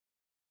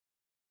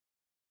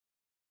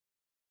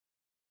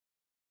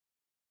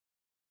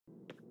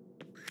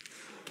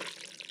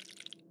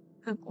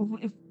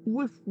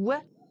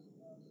What?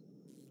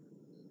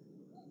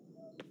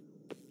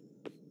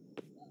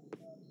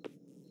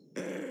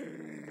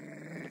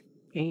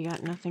 You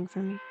got nothing for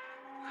me?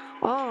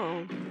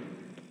 Oh,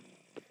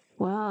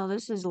 well,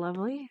 this is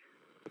lovely.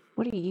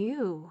 What are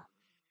you?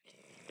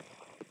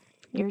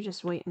 You're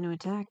just waiting to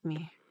attack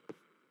me.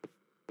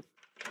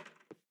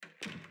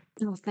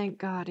 Oh, thank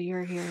God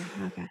you're here.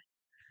 Okay.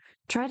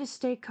 Try to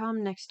stay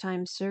calm next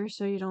time, sir,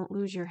 so you don't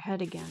lose your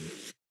head again.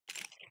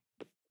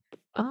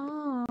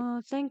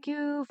 Oh, thank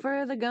you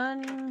for the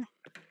gun.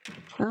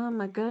 Oh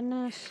my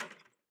goodness.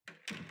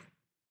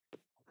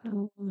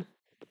 Um,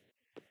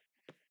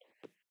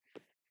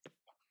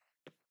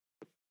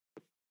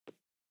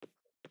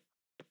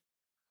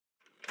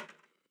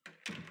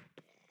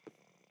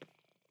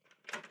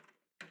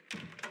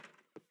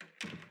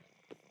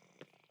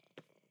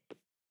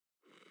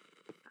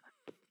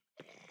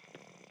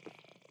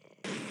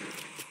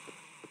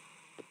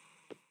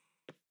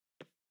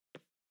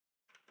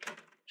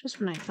 just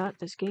when I thought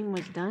this game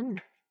was done.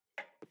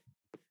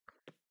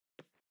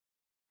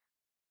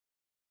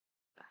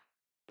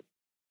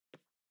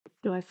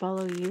 Do I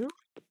follow you?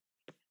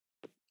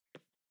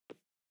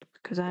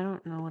 Because I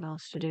don't know what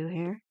else to do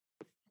here.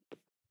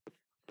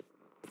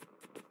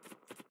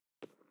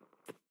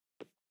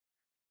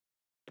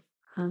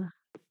 Huh?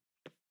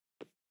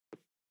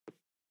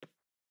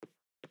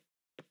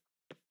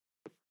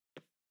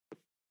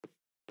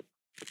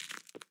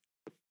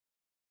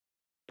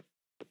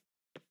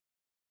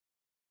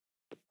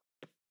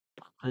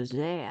 What was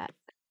that?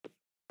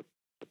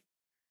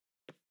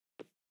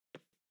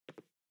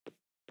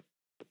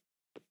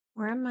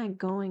 Where am I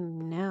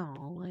going now?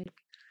 Like,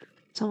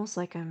 it's almost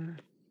like I'm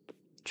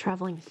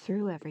traveling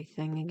through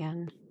everything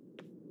again.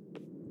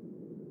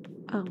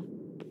 Oh,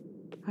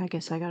 I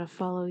guess I gotta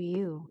follow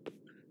you.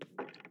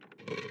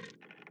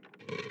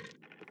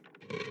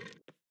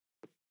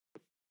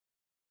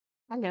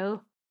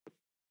 Hello.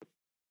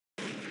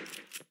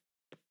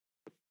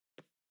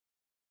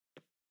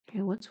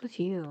 Hey, what's with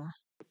you?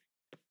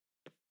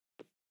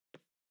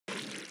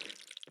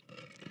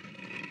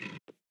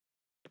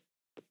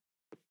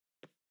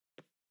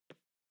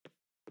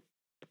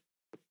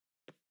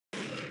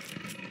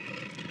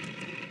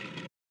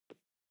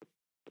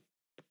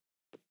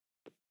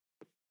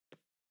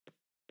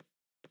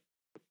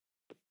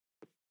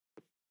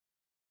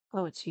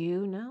 Oh, it's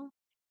you now?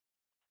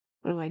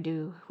 What do I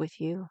do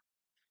with you?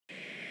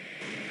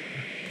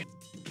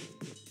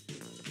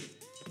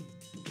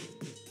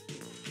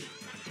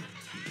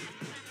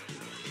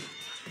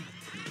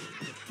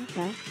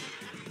 Okay.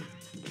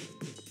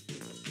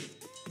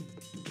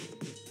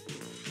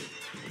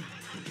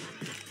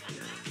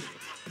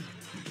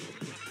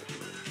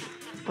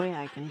 Oh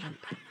yeah, I can jump.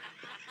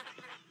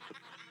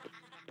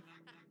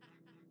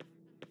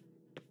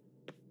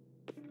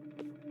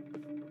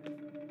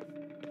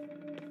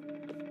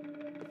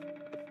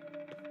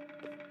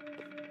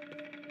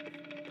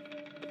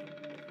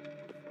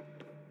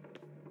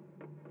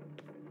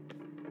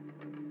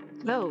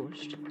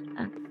 Closed.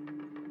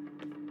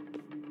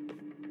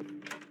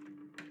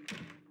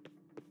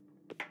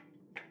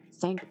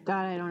 Thank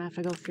God I don't have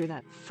to go through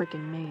that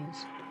freaking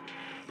maze.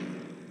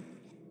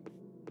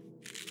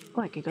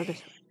 Oh, I could go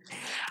this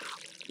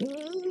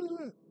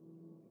way.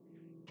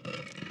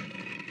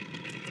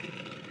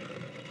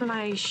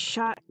 My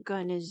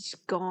shotgun is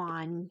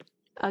gone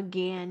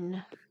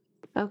again.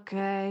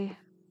 Okay.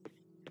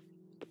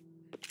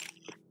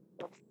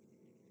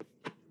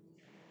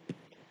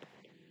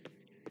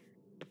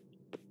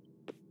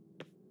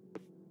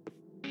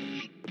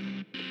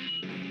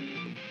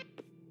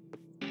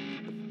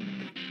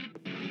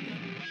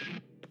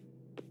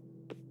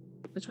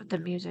 What's with the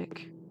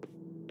music?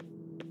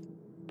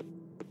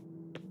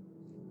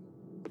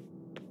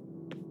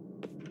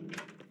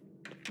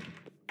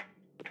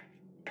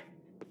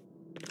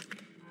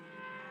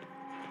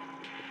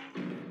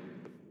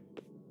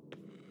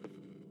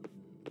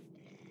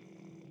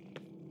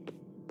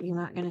 You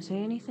not gonna say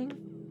anything?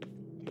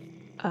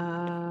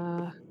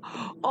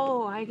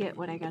 Oh, I get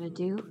what I gotta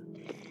do.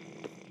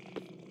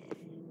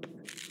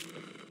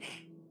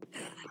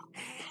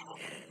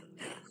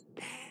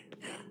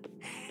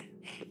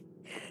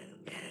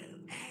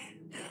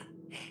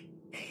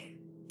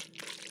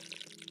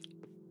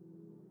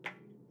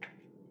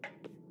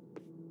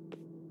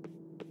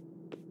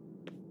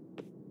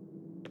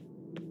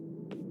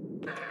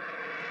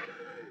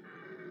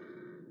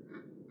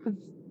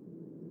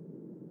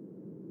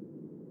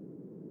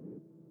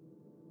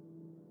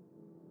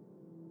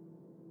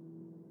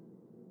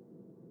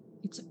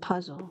 It's a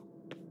puzzle.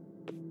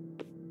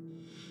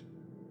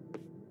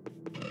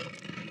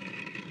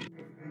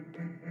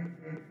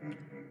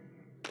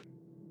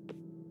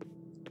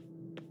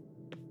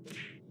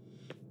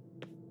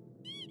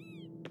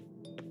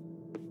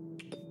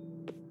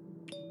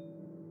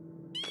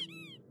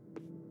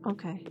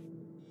 Okay.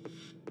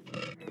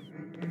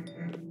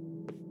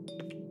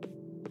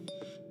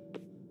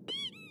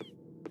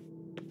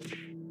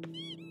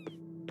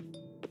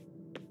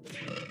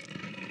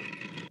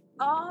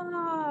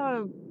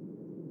 Oh,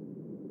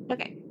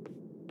 okay.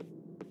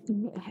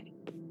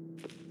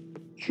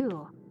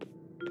 Cool.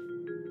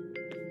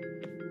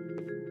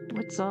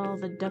 What's all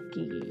the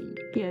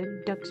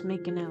ducks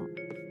making out?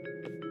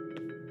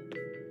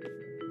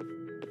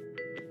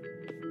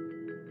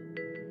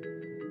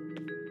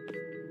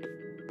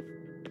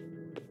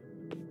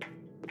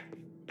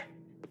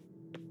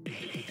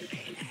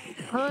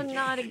 Oh,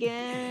 not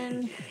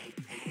again.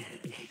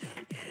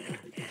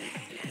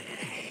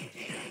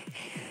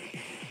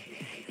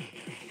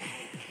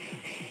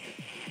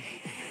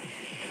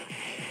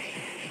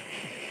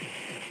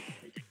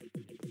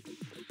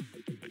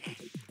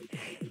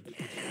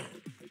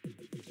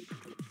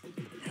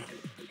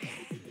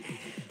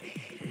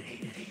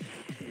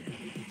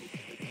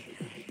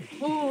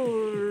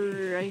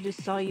 Oh, I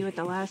just saw you at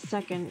the last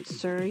second,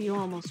 sir. You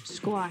almost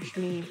squashed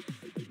me.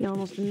 You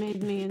almost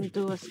made me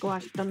into a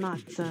squashed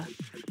tomato.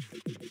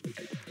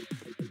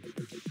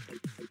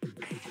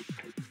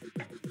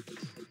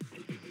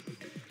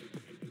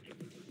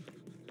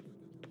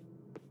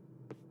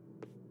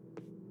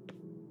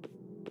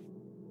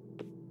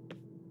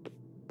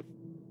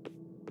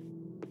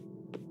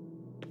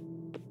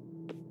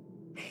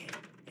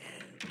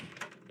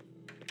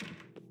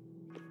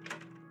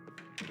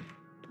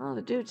 Oh,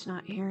 the dude's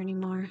not here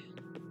anymore.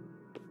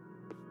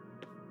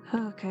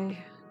 Okay.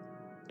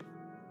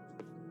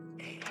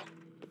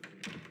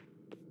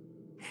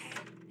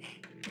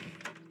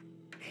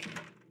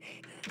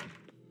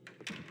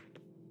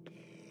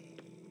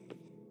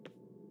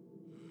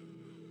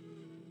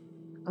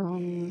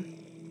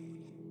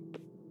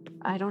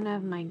 I don't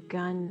have my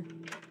gun.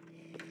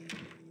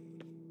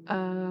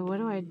 What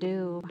do I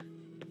do?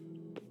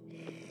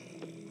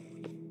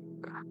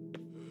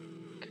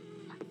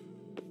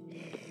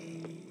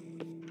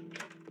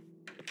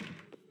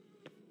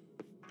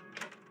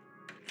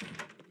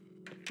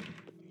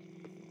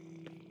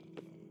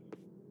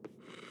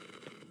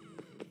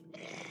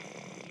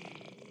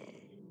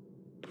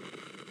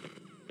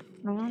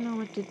 I don't know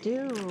what to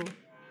do.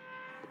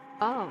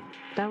 Oh,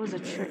 that was a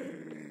trick.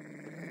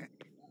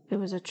 It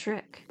was a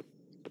trick.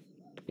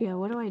 Yeah,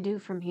 what do I do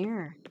from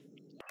here?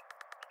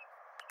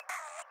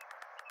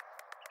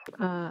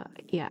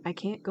 Yeah, I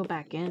can't go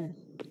back in.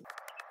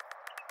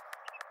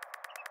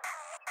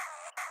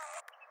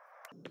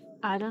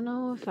 I don't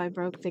know if I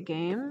broke the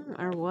game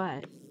or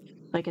what.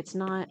 Like, it's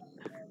not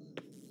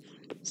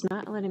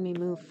letting me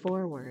move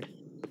forward.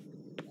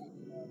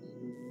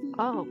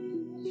 Oh,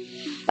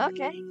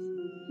 okay.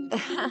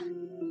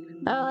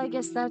 Oh, I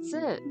guess that's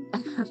it.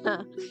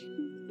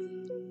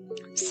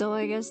 So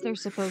I guess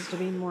there's supposed to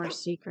be more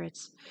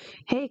secrets.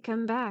 Hey,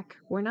 come back.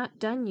 We're not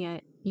done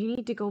yet. You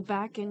need to go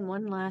back in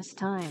one last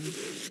time.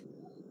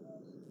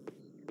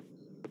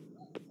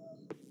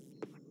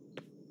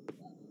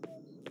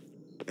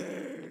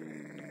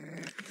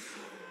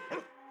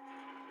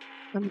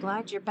 I'm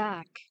glad you're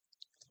back.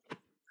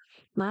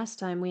 Last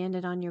time we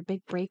ended on your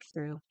big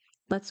breakthrough.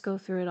 Let's go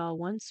through it all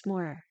once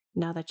more,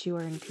 now that you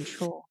are in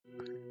control.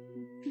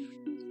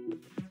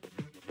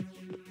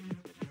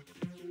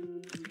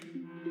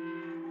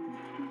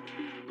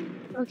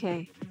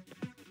 Okay.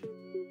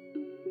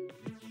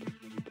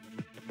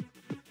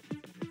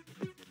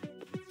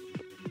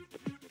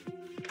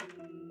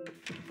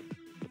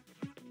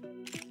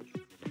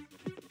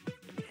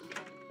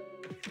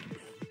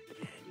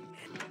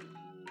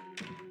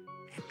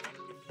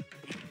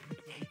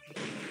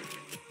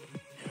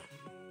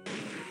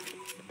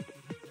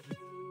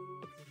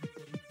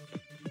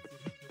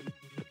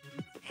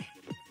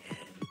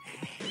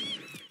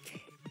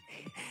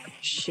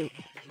 Shoot.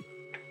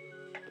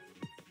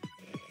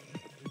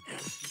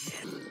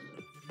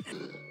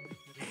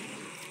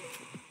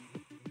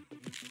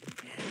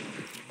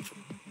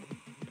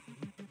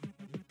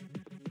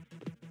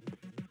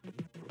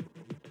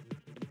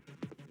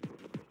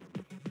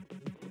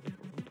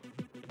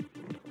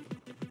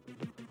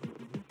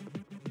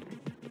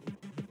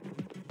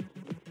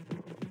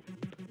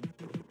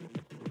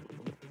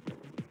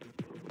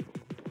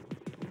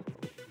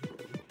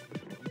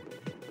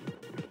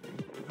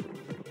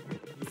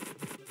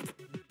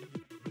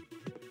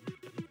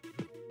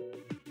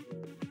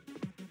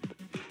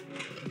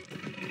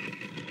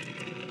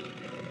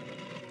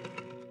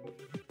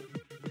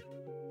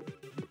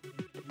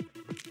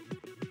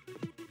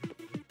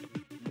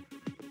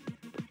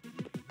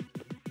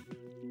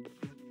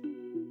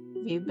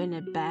 You've been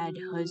a bad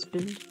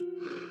husband.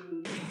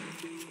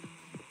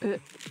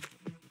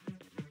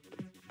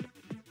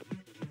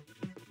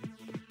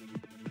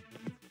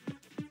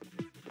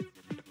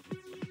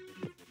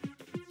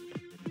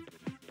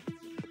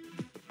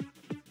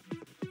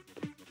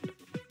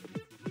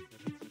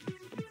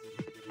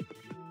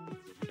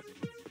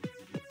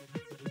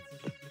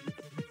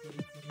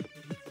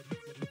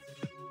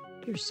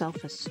 Your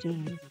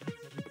self-esteem.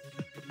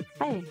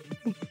 Hey.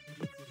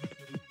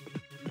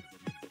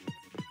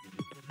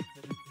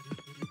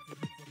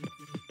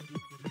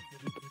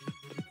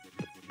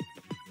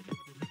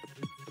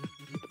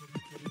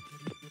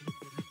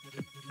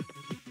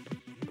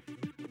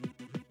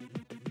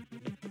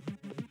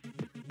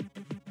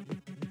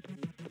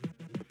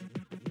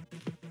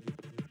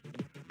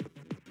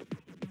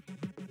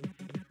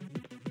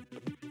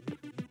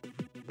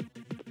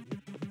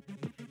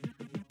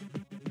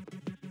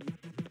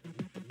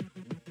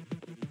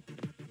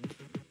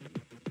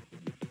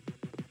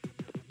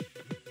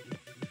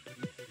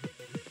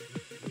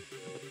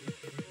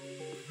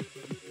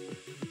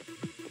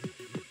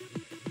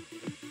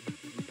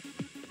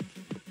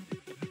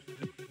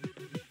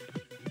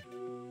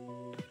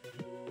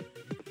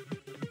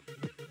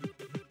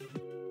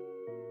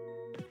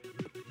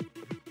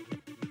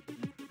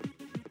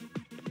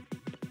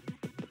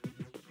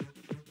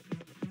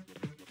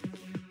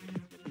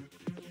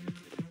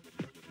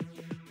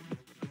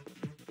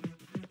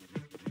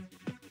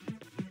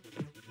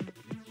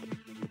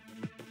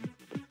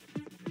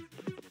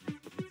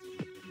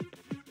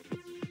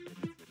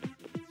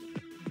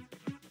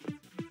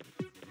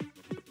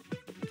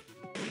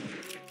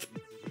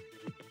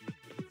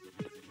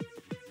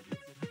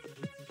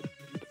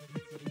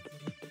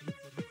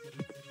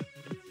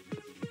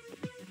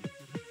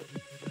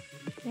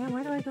 Damn,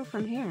 where do I go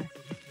from here?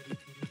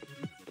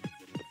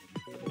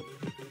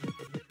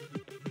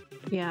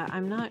 Yeah,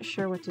 I'm not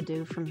sure what to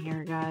do from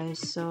here, guys,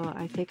 so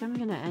I think I'm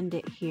gonna end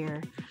it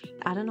here.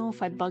 I don't know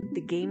if I bugged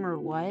the game or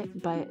what,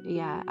 but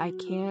yeah, I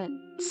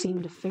can't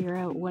seem to figure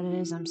out what it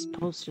is I'm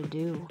supposed to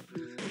do.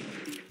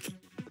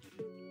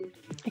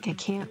 Like, I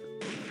can't...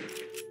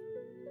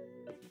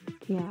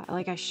 Yeah,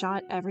 like, I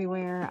shot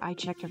everywhere, I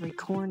checked every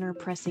corner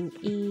pressing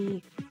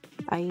E.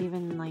 I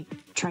even, like,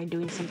 tried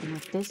doing something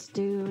with this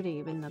dude,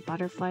 even the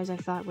butterflies I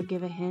thought would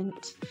give a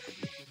hint.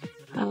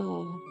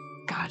 Oh,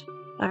 God.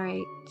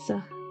 Alright,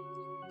 so...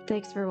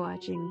 Thanks for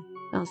watching.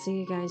 I'll see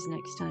you guys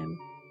next time.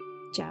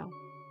 Ciao.